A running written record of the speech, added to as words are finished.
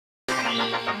What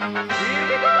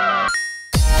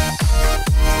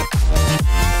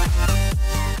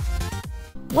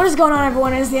is going on,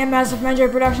 everyone? It's the Massive Major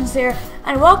Productions here,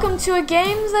 and welcome to a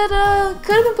game that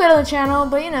could have been played on the channel,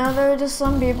 but you know, there are just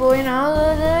some people, you know,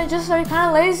 that just are kind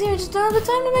of lazy and just don't have the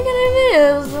time to make any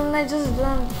videos, and they just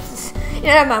you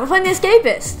know, never mind. We're playing the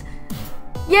Escapist.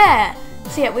 Yeah.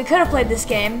 So yeah, we could have played this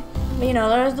game, but you know,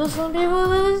 there's just some people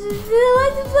that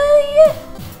like to play it.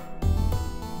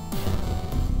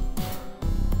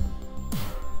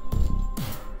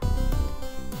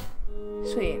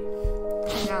 Sweet.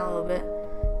 Check it out a little bit.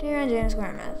 Dear and James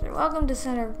Square Master, welcome to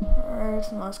Center Earth's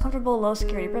the most comfortable, low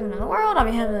security prison in the world. I'll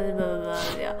be having blah blah blah.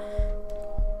 Yeah.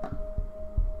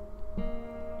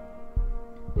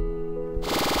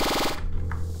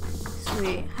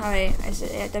 Sweet. Alright, I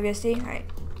said yeah, WSD. Alright.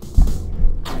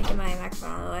 Let me get my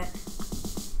microphone out of the way.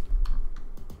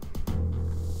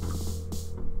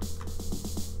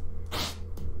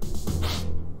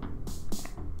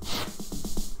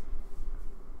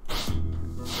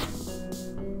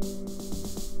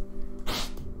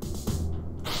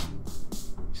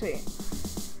 Sweet.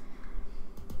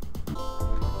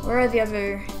 Where are the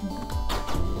other? I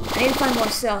need to find more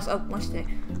cells. Oh, lunch day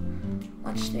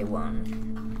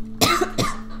 1. I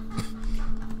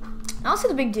don't see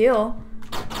the big deal.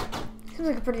 Seems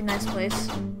like a pretty nice place.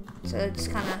 So it's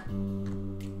kind of,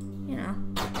 you know,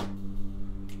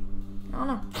 I don't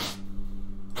know.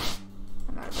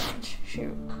 I'm out of range.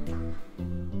 Shoot.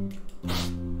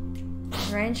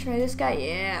 Range for this guy?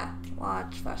 Yeah.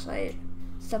 Watch, flashlight.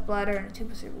 Step ladder and a tube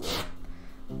of super glue.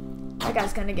 That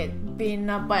guy's gonna get beaten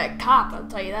up by a cop, I'll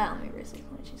tell you that. Let me raise this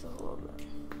one cheese a little bit.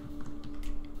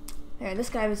 There, this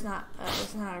guy was not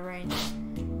a range.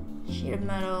 Sheet of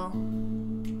metal.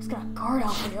 He's got a guard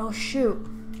outfit. Oh shoot.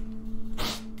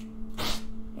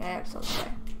 Yeah, I have to say.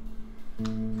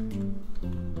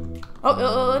 Oh,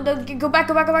 go back.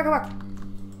 I don't know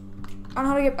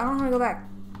how to go back.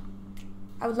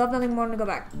 I would love nothing more than to go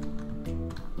back.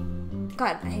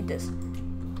 God, I hate this.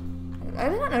 Are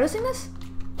they not noticing this?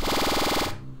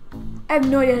 I have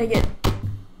no idea how to get.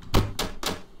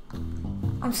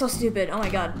 I'm so stupid. Oh my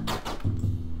god.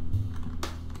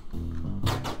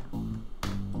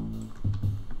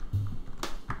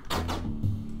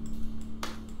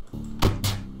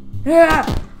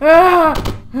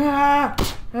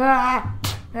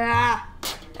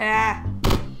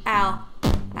 Ow.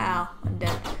 Ow. I'm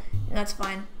dead. And that's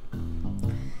fine.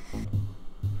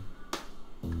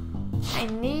 I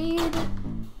need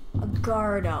a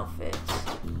guard outfit.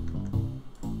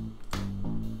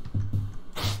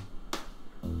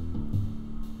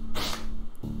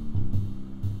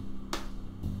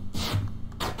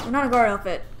 Well, not a guard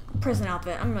outfit. Prison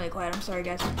outfit. I'm really quiet. I'm sorry,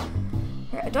 guys.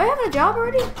 Do I have a job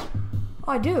already? Oh,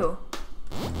 I do.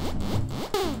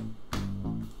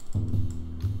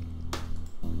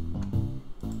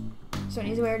 Is there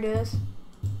an easy way to do this?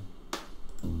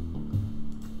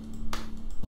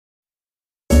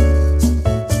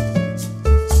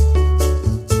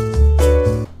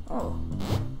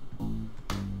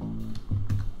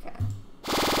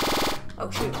 Oh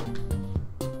shoot. I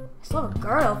still have a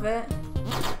guard outfit.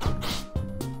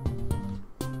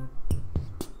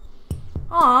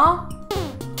 Aww.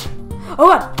 Oh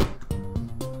god!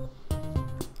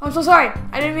 I'm so sorry.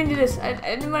 I didn't mean to do this. I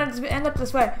didn't want it to end up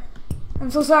this way.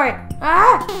 I'm so sorry.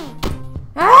 Ah!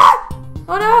 Ah!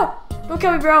 Oh no! Don't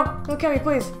kill me, bro. Don't kill me,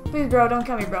 please. Please, bro. Don't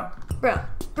kill me, bro. Bro.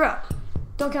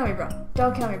 Don't kill me, bro.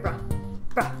 Don't kill me, bro.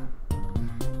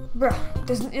 Bro.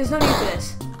 There's no need for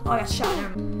this. Oh, I got shot.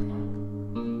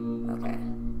 Okay.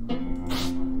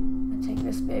 I'll take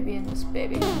this baby and this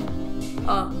baby.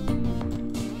 Oh.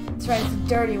 That's right, it's a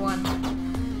dirty one.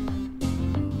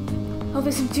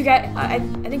 Hopefully some two guys, I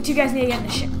think two guys need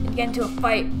to get into a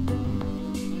fight.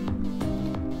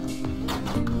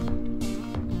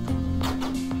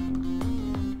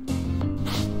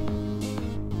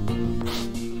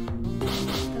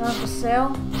 Is that for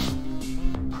sale?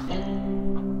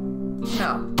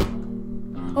 No.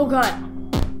 Oh god.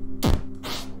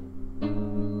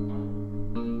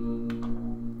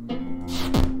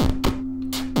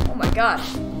 Oh my god.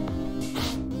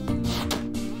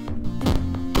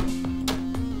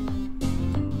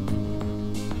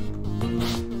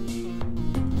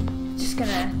 Just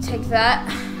gonna take that.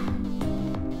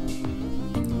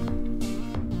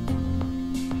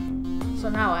 So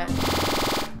now what?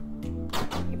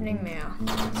 Evening mail.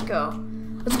 Let's go.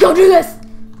 Let's go do this!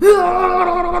 Oh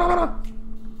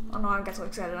no, I got so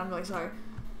excited. I'm really sorry.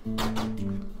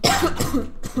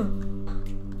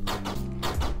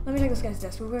 Let me take this guy's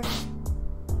desk over.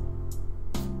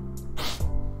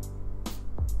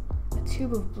 A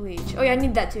tube of bleach. Oh yeah, I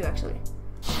need that too, actually.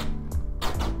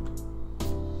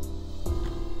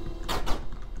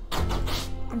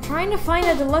 trying to find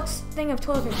a deluxe thing of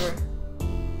toilet paper.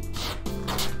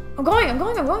 I'm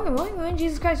going.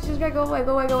 Jesus Christ, go away.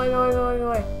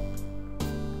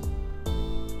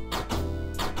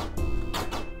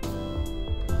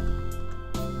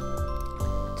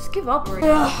 Just give up already.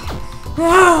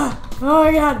 Oh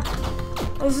my god.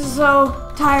 This is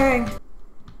so tiring.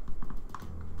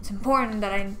 It's important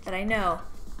that I know.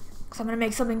 Because I'm going to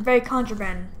make something very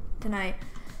contraband tonight.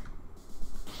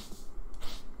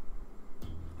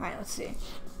 Alright, let's see.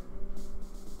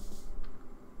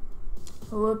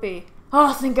 What will it be?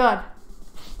 Oh, thank God.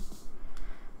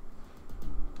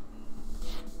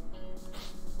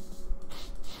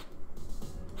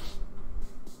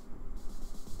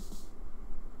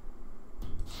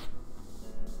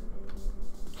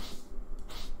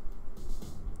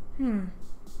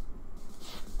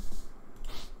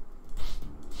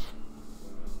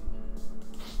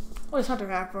 What does Hunter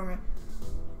have for me?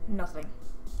 Nothing.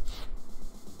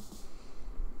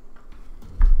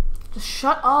 Just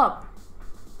shut up.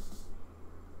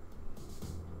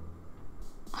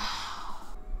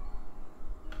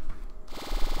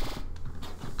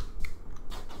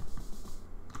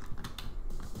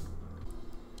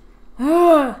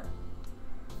 I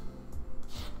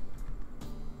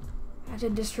have to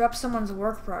disrupt someone's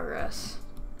work progress.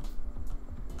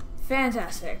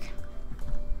 Fantastic.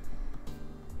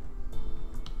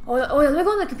 Oh, let me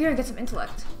go on the computer and get some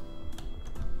intellect.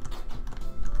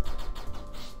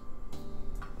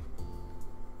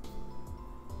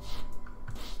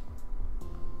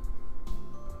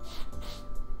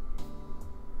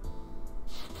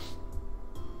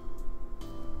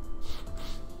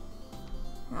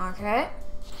 Okay.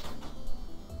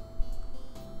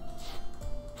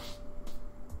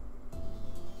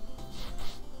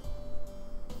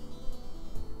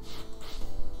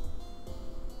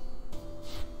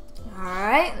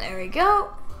 Alright, there we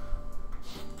go.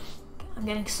 I'm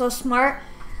getting so smart.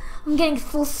 I'm getting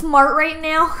so smart right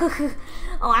now.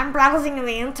 Oh, I'm browsing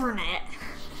the internet.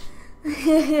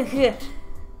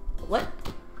 What?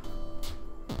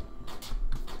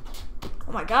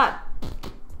 Oh my god.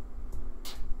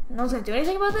 No one's gonna do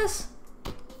anything about this?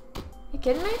 You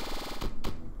kidding me?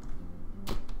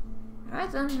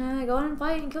 Alright then, go on and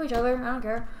fight and kill each other. I don't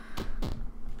care.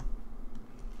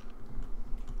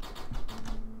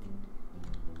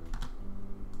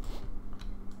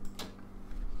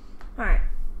 Alright.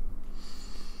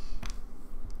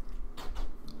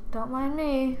 Don't mind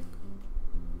me.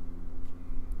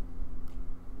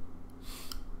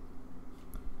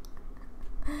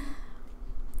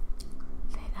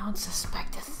 Don't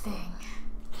suspect a thing.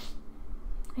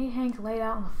 Hey, Hank laid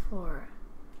out on the floor.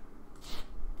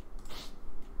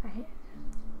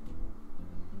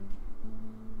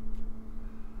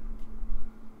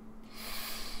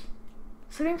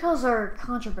 Sleeping pills are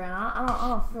contraband. I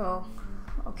don't feel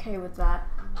okay with that.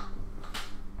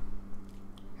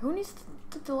 Who needs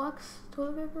the deluxe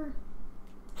toilet paper?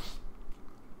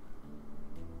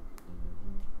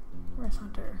 Where's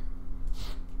Hunter?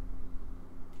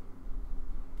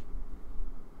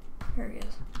 Here he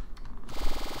is.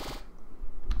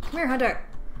 Come here, Hunter.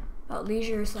 Oh,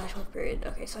 leisure / work period.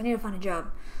 Okay, so I need to find a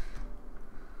job.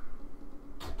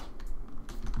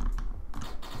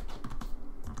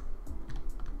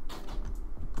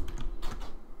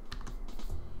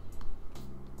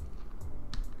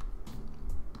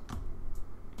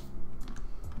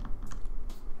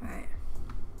 Alright.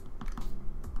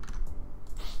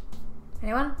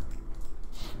 Anyone?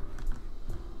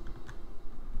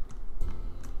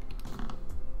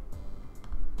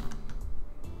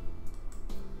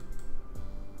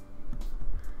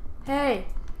 Hey!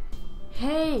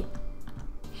 Hey!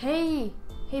 Hey!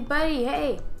 Hey, buddy,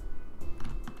 hey!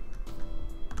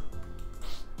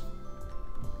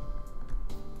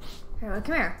 Here,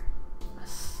 come here. A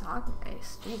sock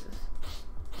face, Jesus.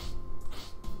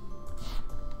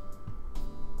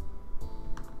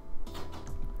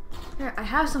 Here, I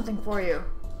have something for you.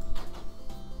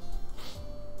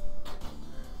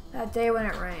 That day when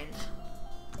it rained.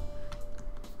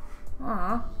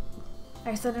 Aw. I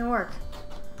guess that didn't work.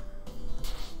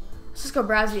 Let's just go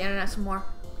browse the internet some more.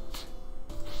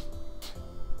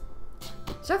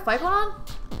 Is there a fight going on?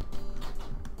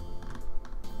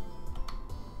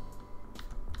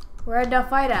 Where'd the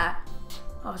fight at?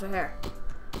 Oh, it's right here.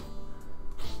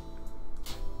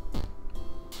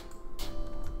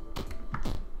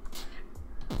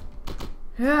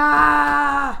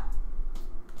 Ah!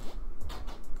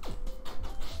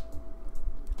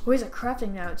 Oh, he's a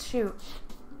crafting note. Shoot.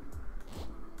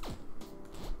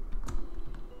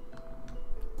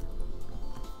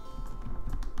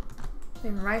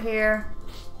 Leave him right here.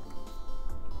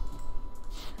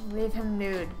 Leave him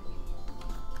nude.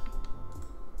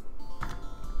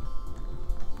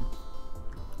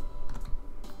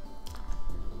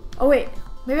 Oh wait,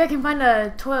 maybe I can find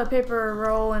a toilet paper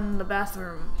roll in the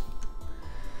bathroom.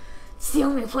 It's the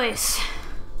only place.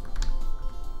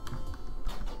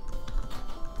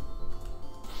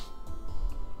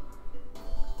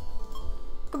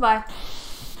 Goodbye.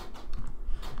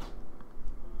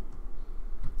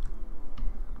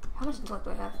 How much intellect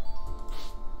do I have?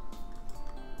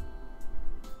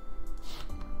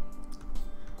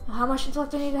 How much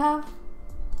intellect do I need to have?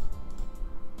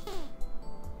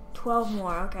 12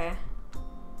 more, okay.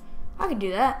 I can do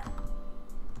that.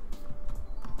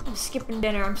 I'm skipping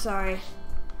dinner, I'm sorry.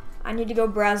 I need to go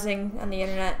browsing on the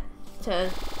internet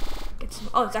to get some,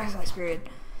 oh, it's exercise period.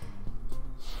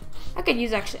 I can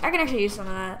actually use some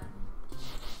of that.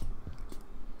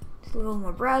 Just a little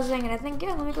more browsing, and I think,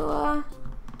 yeah, let me go,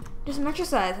 do some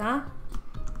exercise, huh?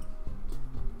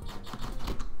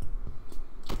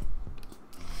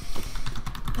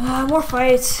 More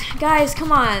fights. Guys,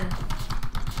 come on.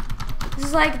 This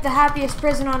is like the happiest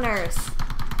prison on earth.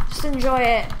 Just enjoy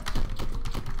it.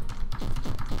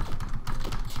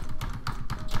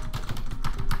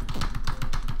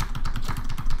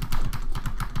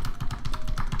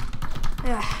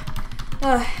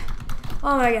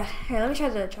 Oh my god. Here, let me try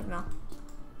the treadmill.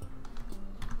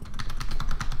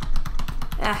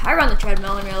 Yeah, I run the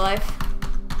treadmill in real life.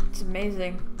 It's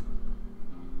amazing.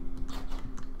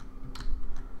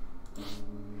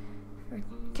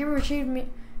 Camera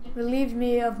relieved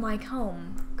me of my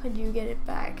comb. Could you get it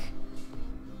back?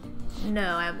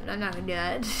 No, I'm not gonna do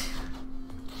that.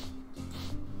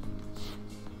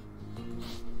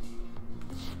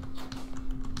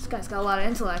 This guy's got a lot of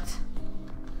intellect.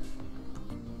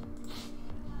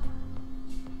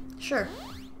 Sure.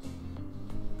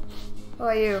 What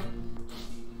about you?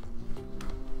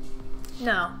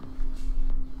 No.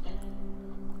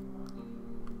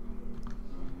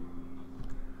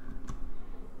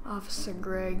 Officer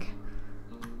Greg.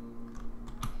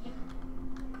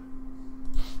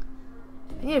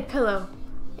 I need a pillow.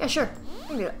 Yeah, sure.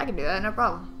 I can do that, no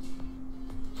problem.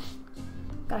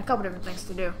 Got a couple different things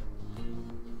to do.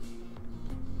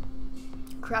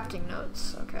 Crafting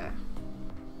notes, okay.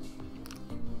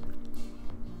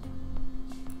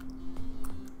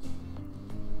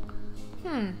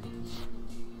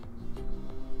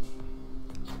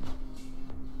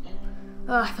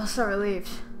 Oh, I feel so relieved.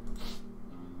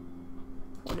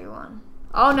 41.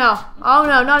 Oh no! Oh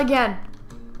no, not again!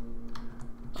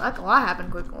 Well, that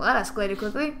happened quickly. Well, that escalated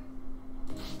quickly.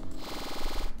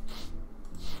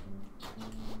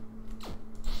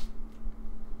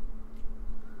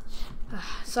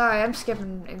 Sorry, I'm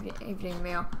skipping evening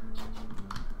meal.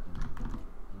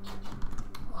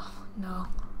 Oh, no.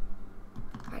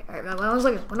 Alright, when no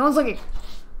one's looking.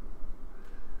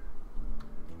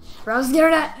 Browse the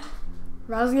internet!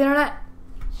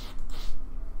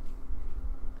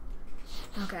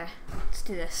 Okay, let's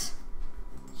do this.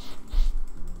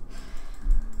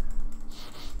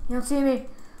 You don't see me.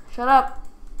 Shut up.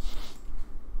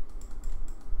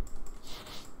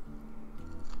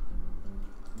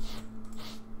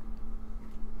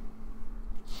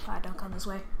 God, don't come this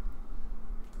way.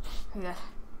 Okay,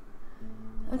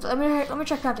 good. Let me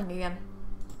try crafting again.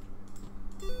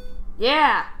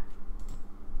 Yeah.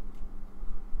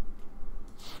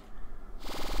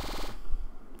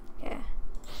 Yeah.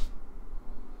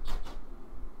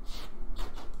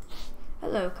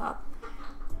 Hello, cop.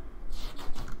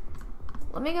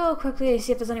 Let me go quickly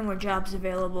see if there's any more jobs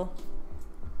available.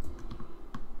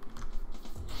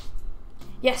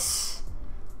 Yes!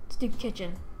 Let's do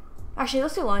kitchen. Actually,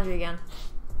 let's do laundry again.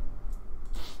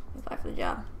 Apply for the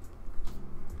job.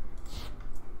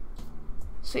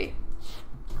 Sweet.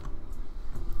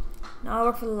 Now I'll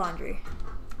work for the laundry.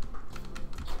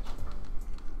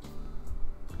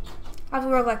 I have to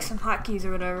work like some hotkeys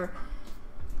or whatever.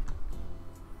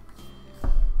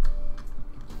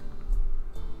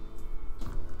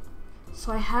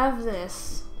 So I have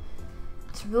this.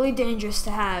 It's really dangerous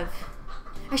to have.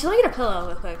 Actually, let me get a pillow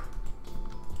real quick.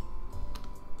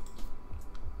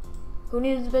 Who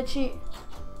needs a bed sheet?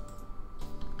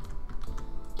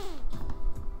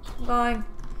 I'm going.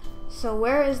 So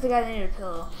where is the guy that needed a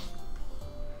pillow?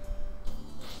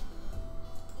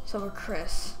 So we're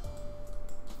Chris.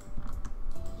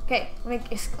 Okay,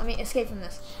 let me escape from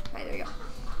this. Alright, there we go.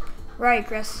 Right,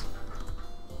 Chris.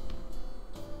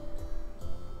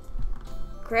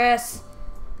 Chris.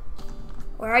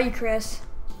 Where are you, Chris?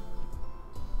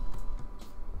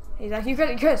 He's like, you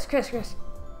Chris. Come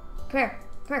here,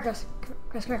 Chris.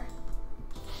 Chris, come here.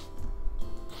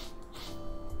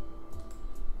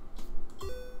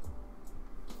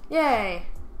 Yay!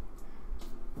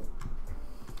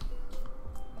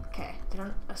 Okay, they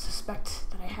don't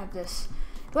suspect that I have this.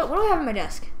 What do I have on my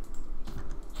desk?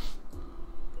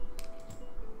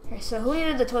 Okay, so who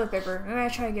needed the toilet paper? I'm gonna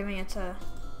try giving it to...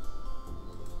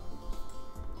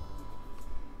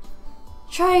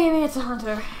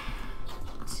 Hunter.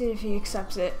 Let's see if he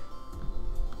accepts it.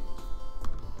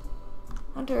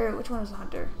 Hunter, which one is the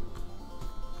Hunter?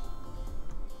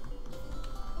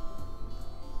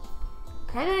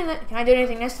 Can I do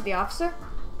anything nice to the officer?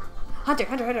 Hunter.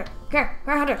 Here, Hunter.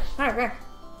 Here.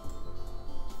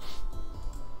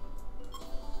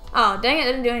 Oh, dang it, I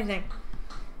didn't do anything.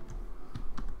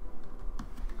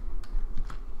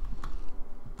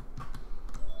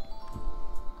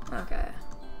 Okay.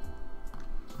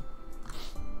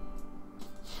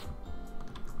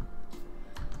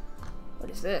 What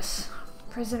is this?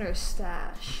 Prisoner's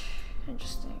stash.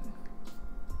 Interesting.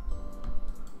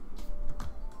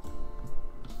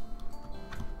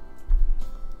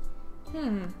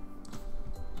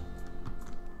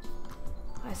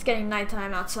 It's getting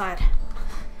nighttime outside.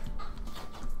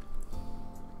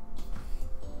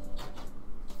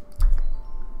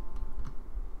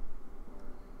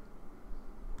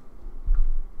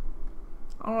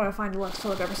 I don't want to find the last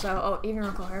toilet paper, so oh, evening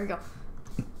recall. Here we go.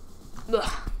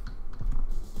 Ugh.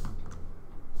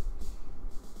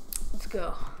 Let's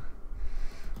go.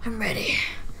 I'm ready.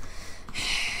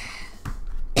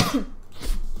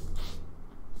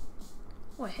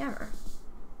 Oh, a hammer.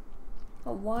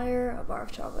 A wire, a bar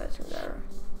of chocolate, or whatever.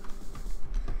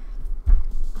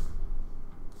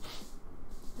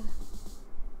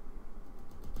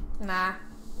 Nah.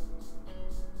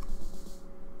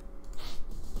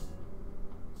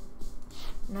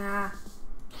 Nah.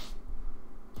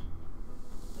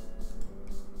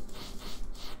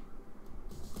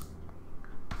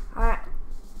 Alright.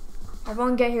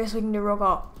 Everyone get here so we can do roll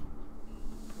call.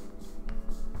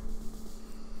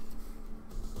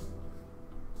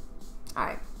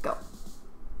 Alright, go.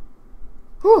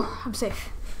 Whew, I'm safe.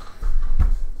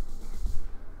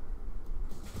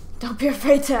 Don't be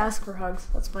afraid to ask for hugs.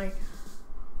 That's funny.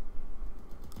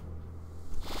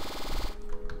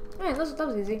 Man, that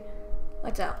was easy.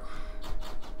 Lights out.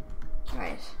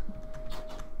 Alright.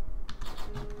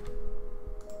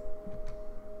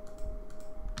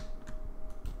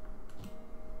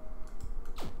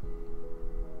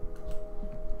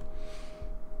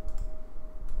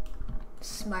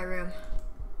 This is my room.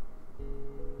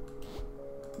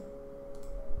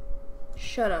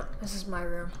 Shut up. This is my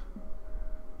room.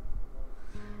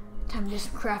 Time to do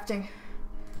some crafting.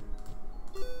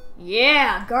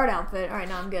 Yeah! Guard outfit. Alright,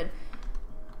 now I'm good.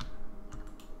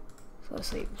 So let's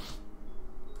sleep.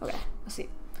 Okay, let's sleep.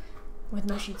 With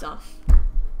no sheets on.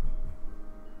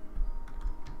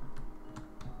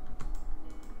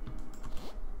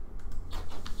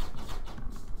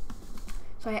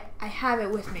 So I have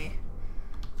it with me.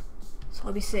 So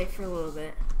I'll be safe for a little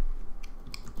bit.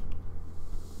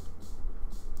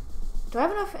 Do I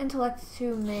have enough intellect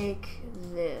to make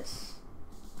this?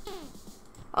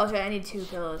 Oh, okay, I need 2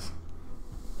 pillows.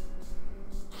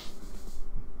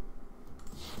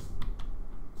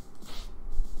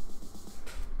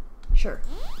 Sure.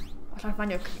 I'll try to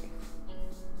find you a cookie.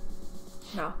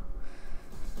 No.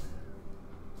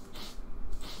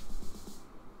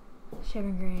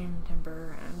 Shaving cream,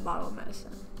 timber, and bottle of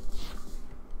medicine.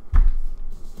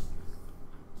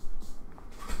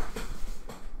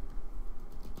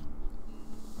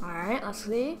 Alright, let's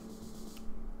see.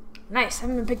 Nice,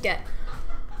 haven't been picked yet.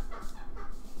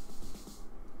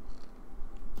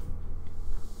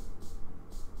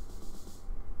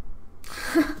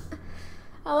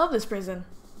 I love this prison.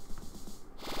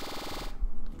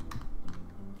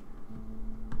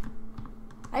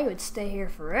 I would stay here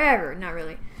forever. Not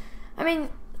really. I mean,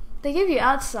 they give you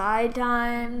outside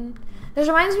time. This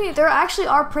reminds me, there actually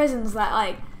are prisons that,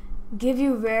 like, give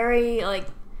you very, like,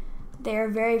 they're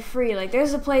very free. Like,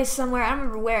 there's a place somewhere, I don't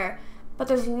remember where, but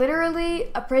there's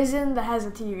literally a prison that has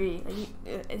a TV. Like,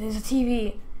 there's a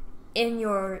TV in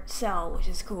your cell, which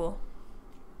is cool.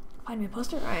 Find me a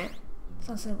poster? Alright.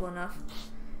 Sounds simple enough.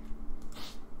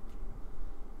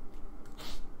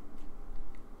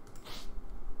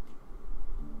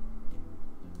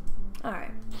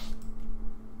 Alright.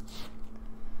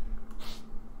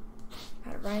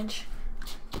 Got a wrench.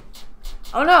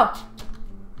 Oh no!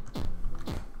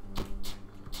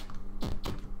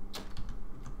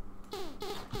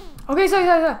 Okay, sorry.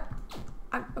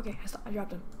 Okay, I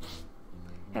dropped him.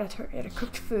 He had a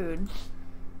cooked food.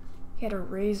 He had a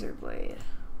razor blade.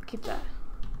 Keep that.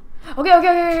 Okay. I'm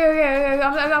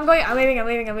going. I'm leaving.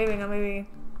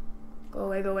 Go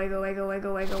away.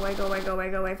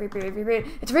 Free period.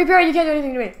 It's a free period. You can't do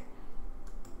anything to me.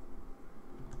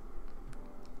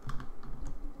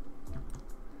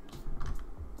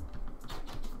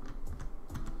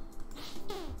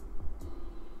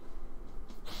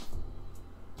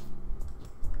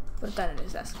 Put that in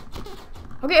his desk.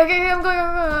 Okay, I'm going.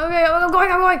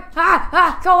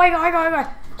 Ah, go away.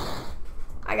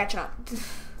 I got shot.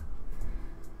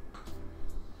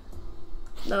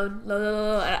 Load.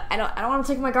 I don't want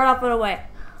to take my guard off, but away.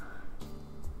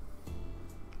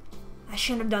 I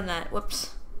shouldn't have done that.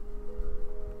 Whoops.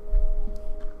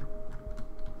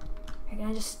 Okay, can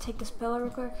I just take this pillar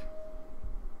real quick?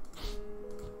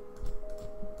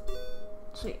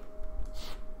 Sweet.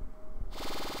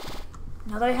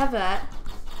 Now that I have that,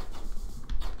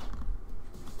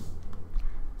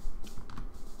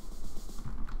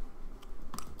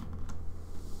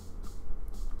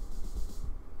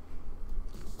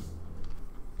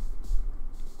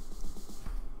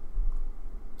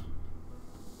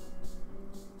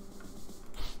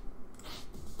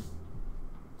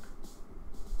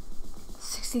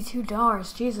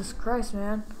 $62. Jesus Christ,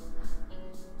 man.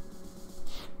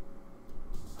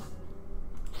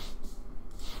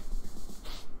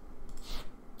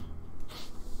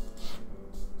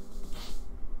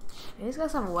 Do these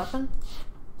guys have a weapon?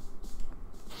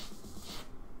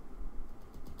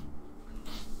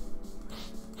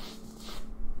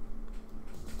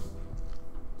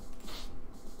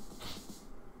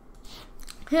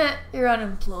 You're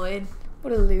unemployed.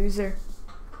 What a loser.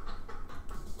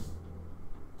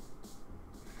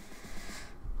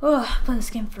 Oh, I've played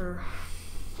this game for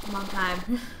a long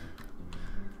time.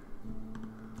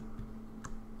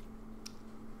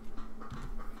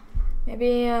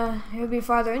 Maybe it would be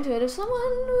farther into it if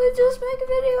someone would just make a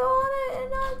video on it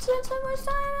and not spend so much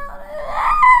time on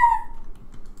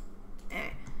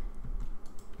it.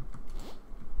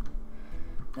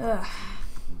 Ugh.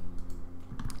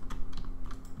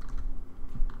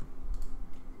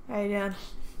 How you doing?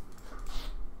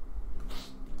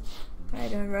 How you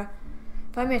doing, bro?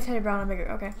 Find me a Teddy Brown, I'll make it.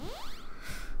 Okay.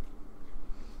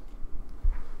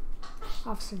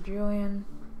 Officer Julian.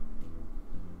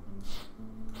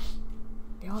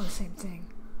 They're all the same thing.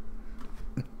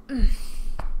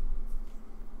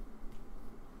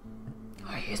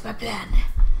 Alright, here's my plan.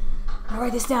 I'm gonna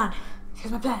write this down.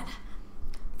 Here's my plan.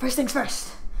 First things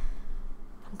first.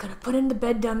 I'm gonna put in the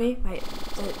bed dummy. Right,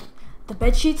 the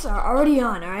bed sheets are already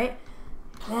on, alright?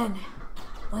 Then,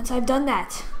 once I've done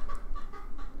that,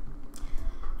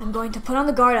 I'm going to put on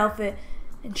the guard outfit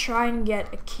and try and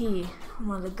get a key from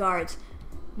one of the guards.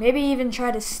 Maybe even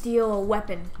try to steal a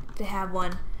weapon if they have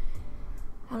one.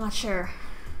 I'm not sure.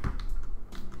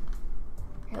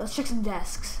 Here, let's check some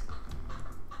desks.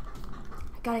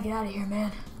 I gotta get out of here,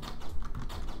 man.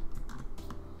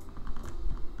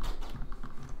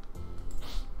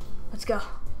 Let's go.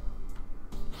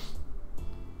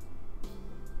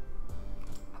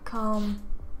 A comb.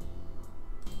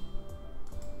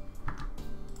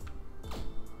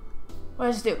 What did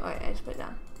I just do? Alright, I just put it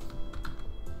down.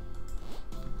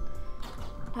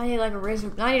 I need like a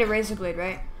razor. I need a razor blade,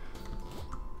 right?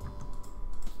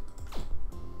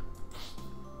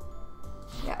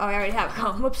 Yeah. Oh, I already have a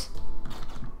comb. Whoops.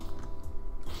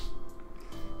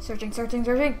 Searching.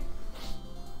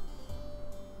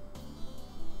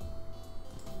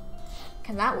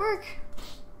 Can that work?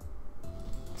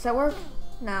 Does that work?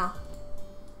 No.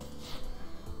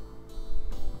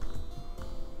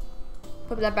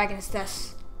 Put that back in his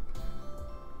desk.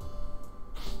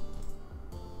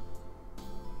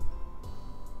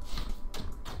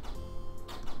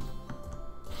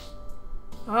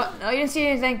 Oh, no, you didn't see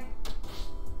anything.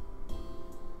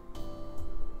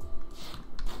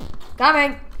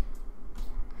 Coming!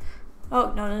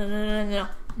 Oh, no.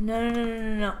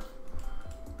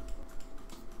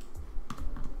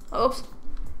 Oops.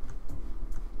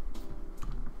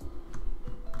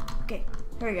 Okay,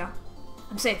 here we go.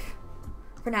 I'm safe.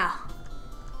 For now.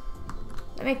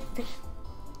 Let me pick.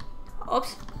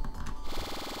 Oops.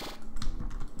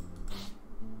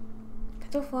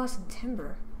 Dental floss and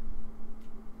timber.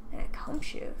 And a comb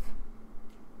shiv.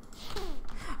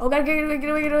 Oh god, get away.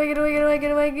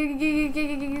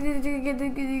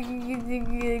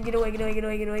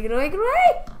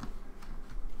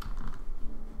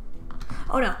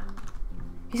 Oh no.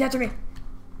 He's after me.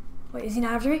 Wait, is he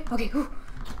not after me? Okay, whew.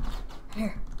 I'm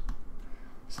here.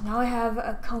 So now I have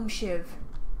a comb shiv.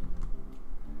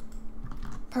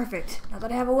 Perfect. Now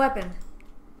that I have a weapon.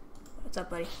 What's up,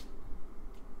 buddy?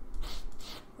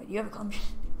 Wait, you have a comb shiv?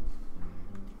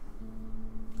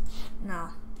 No.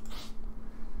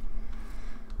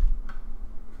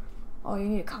 Oh, you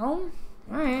need a comb?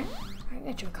 Alright. I can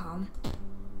get you a comb. It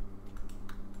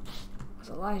was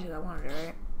Elijah that wanted it,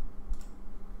 right?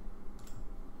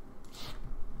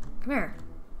 Come here.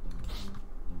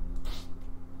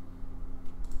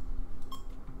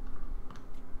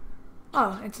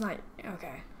 Oh, it's not.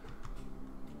 Okay.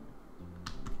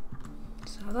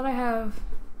 So now that I have...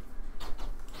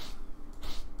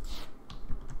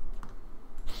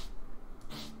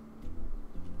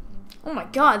 Oh my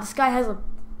god, this guy has a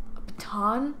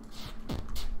baton?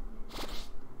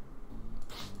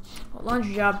 Oh,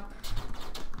 laundry job.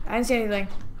 I didn't see anything.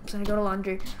 I'm just gonna go to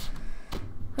laundry.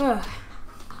 Ugh.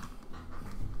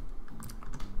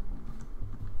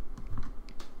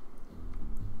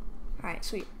 Alright,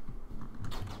 sweet.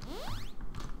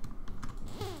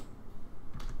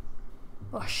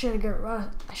 Oh, I should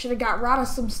have got rid of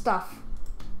some stuff.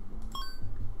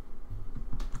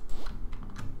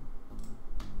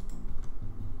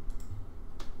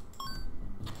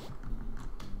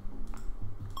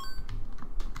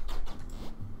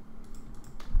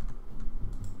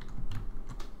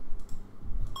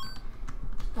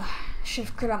 Should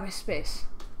have cleared out my space.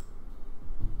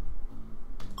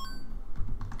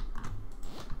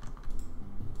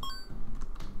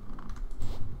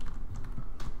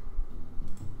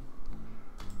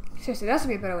 Seriously, that would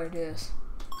be a better way to do this.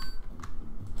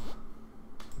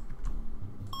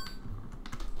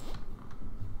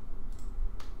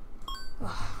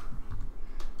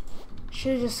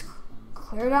 Should have just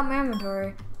cleared out my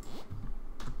inventory.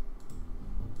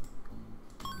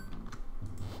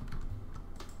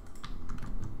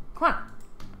 Come on.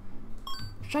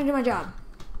 I'm trying to do my job.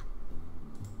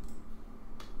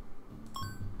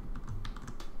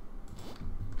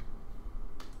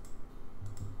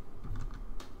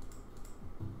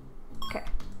 Okay.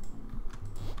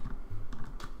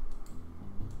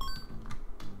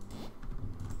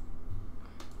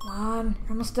 Come on,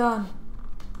 you're almost done.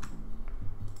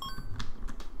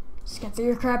 Just get through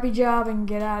your crappy job and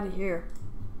get out of here.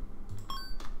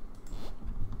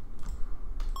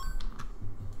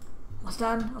 Almost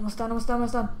done, almost done, almost done,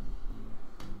 almost done.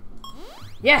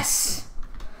 Yes!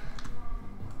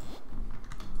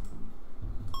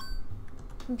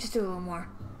 Let me just do a little more.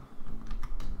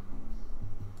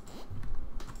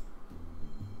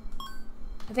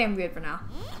 I think I'm good for now.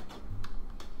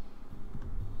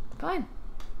 Fine.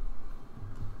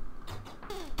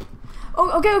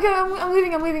 Oh, okay, okay, I'm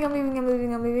leaving, I'm leaving, I'm leaving, I'm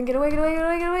leaving, I'm leaving. Get away, get away, get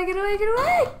away, get away, get away, get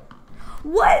away!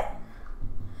 What?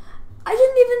 I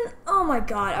didn't even, oh my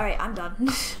god. Alright, I'm done.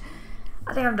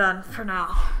 I think I'm done for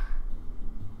now.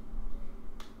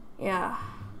 Yeah.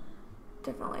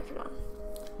 Definitely for done.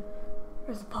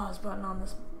 Where's the pause button on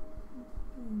this?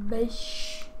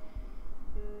 Bish.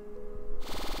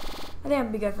 I think I'm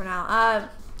gonna be good for now.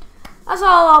 That's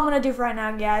all I'm gonna do for right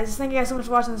now, guys. Thank you guys so much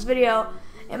for watching this video.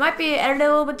 It might be edited a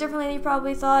little bit differently than you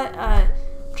probably thought.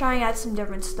 Trying out some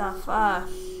different stuff.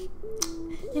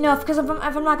 You know, because if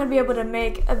I'm not gonna be able to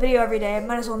make a video every day, I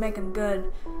might as well make them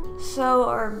good. So,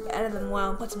 or edit them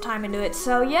well and put some time into it.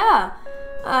 So yeah.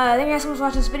 Thank you guys so much for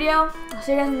watching this video. I'll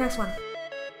see you guys in the next one.